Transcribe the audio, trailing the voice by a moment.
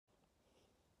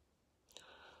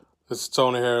This is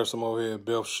Tony Harris. I'm over here at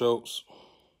Bill Schultz.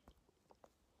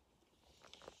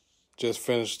 Just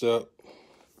finished up.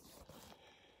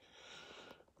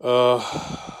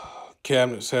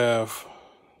 Cabinets have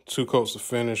 2 coats of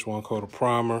finish, 1 coat of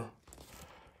primer.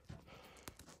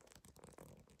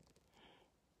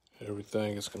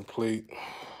 Everything is complete.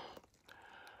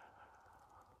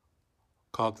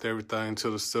 Caulked everything to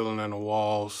the ceiling and the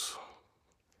walls.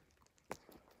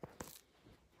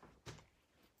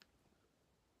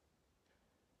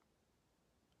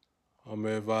 I'm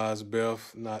gonna advise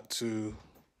Beth not to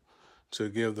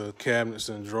give the cabinets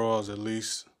and drawers at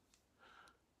least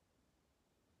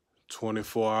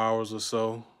 24 hours or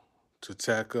so to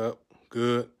tack up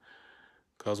good,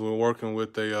 because we're working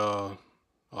with a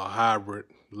hybrid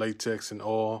latex and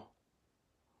oil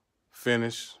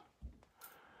finish,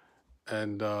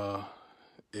 and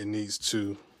it needs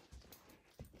to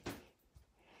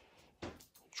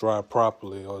dry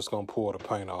properly or it's gonna pour the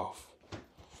paint off.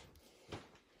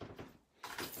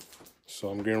 So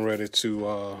I'm getting ready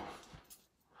to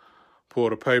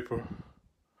pour the paper,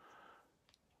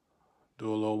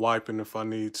 do a little wiping if I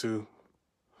need to,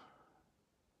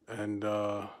 and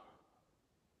God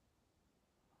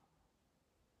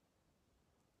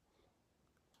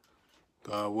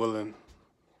willing,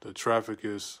 the traffic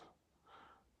is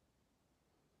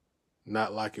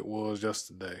not like it was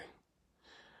yesterday.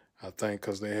 I think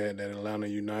because they had that Atlanta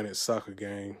United soccer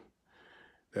game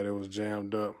that it was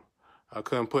jammed up. I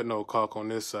couldn't put no caulk on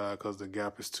this side because the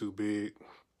gap is too big.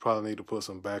 Probably need to put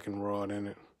some backing rod in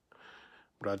it,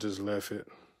 but I just left it.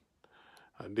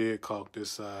 I did caulk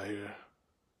this side here.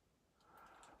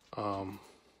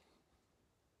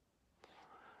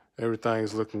 Everything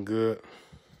is looking good.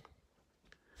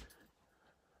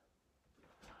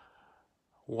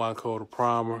 1 coat of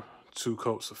primer, 2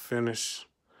 coats of finish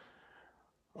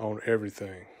on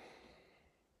everything.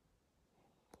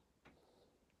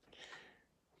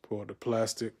 Pour the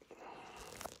plastic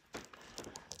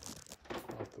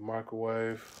off the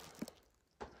microwave.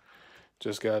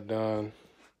 Just got done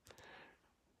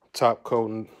top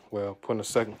coating, well, putting a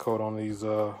 2nd coat on these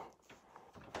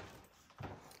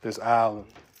this island,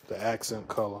 the accent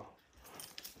color.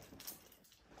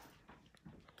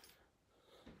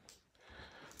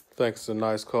 I think it's a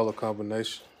nice color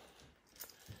combination.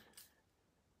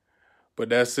 But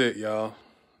that's it, y'all.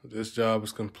 This job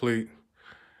is complete.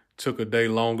 Took a day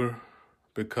longer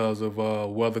because of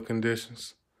weather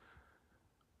conditions.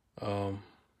 And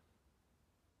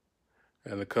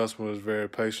the customer was very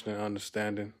patient and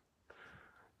understanding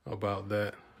about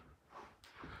that.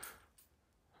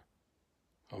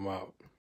 I'm out.